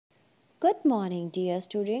Good morning, dear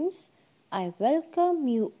students. I welcome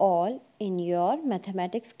you all in your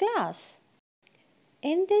mathematics class.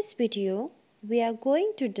 In this video, we are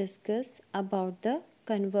going to discuss about the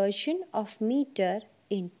conversion of meter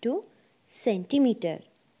into centimeter.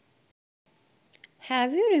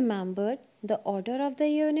 Have you remembered the order of the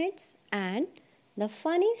units and the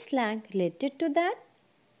funny slang related to that?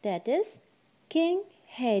 That is, King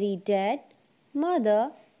Harry dead,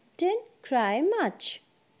 mother didn't cry much.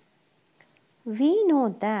 We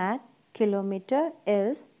know that kilometer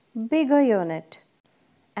is bigger unit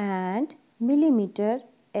and millimeter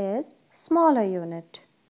is smaller unit.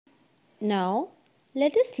 Now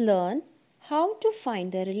let us learn how to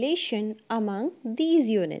find the relation among these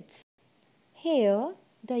units. Here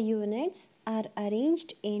the units are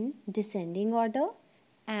arranged in descending order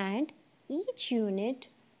and each unit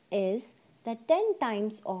is the 10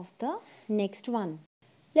 times of the next one.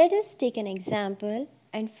 Let us take an example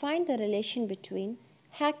and find the relation between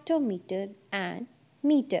hectometer and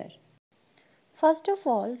meter. First of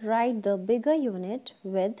all, write the bigger unit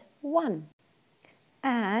with 1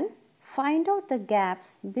 and find out the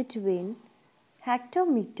gaps between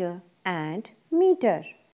hectometer and meter.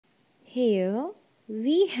 Here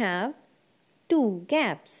we have 2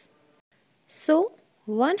 gaps. So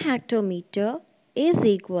 1 hectometer is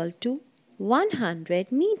equal to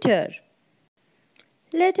 100 meter.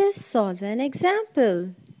 Let us solve an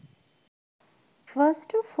example.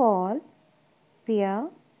 First of all, we are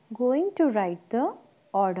going to write the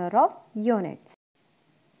order of units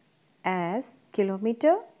as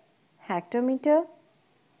kilometer, hectometer,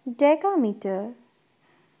 decameter,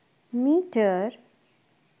 meter,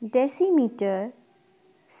 decimeter,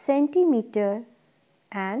 centimeter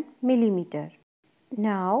and millimeter.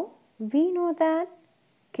 Now we know that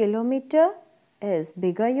kilometer is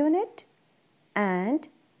bigger unit and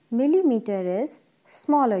millimeter is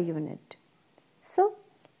smaller unit. So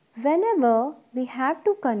whenever we have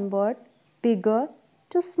to convert bigger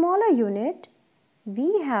to smaller unit,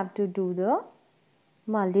 we have to do the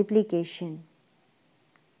multiplication.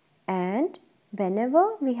 And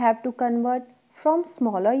whenever we have to convert from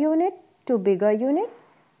smaller unit to bigger unit,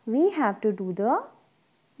 we have to do the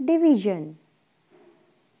division.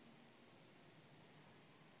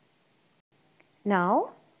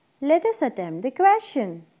 Now let us attempt the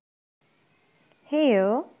question.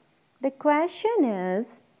 Here the question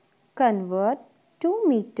is convert 2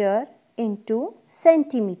 meter into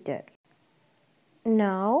centimeter.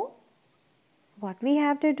 Now what we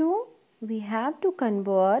have to do? We have to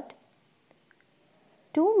convert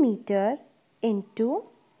 2 meter into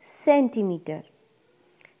centimeter.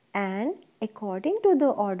 And according to the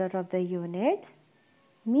order of the units,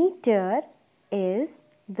 meter is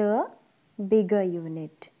the bigger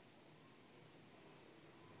unit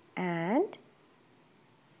and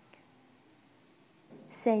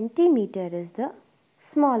centimeter is the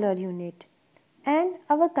smaller unit, and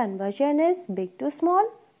our conversion is big to small,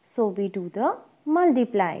 so we do the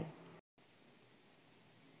multiply.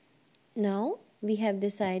 Now we have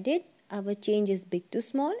decided our change is big to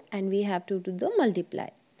small and we have to do the multiply.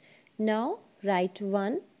 Now write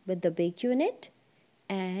 1 with the big unit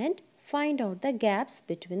and find out the gaps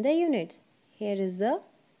between the units. Here is the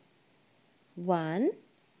 1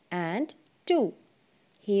 and 2.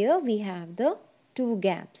 Here we have the 2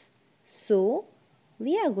 gaps. So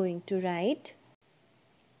we are going to write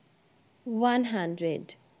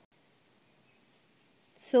 100.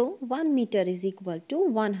 So 1 meter is equal to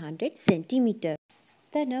 100 centimeter.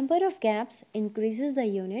 The number of gaps increases the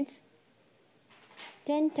units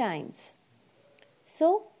 10 times.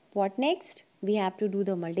 So what next? We have to do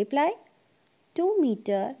the multiply. 2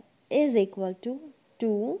 meter is equal to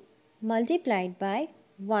 2 multiplied by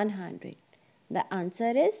 100. The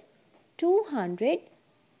answer is 200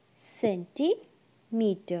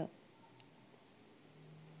 centimeter.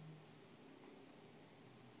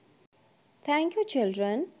 Thank you,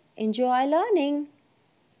 children. Enjoy learning.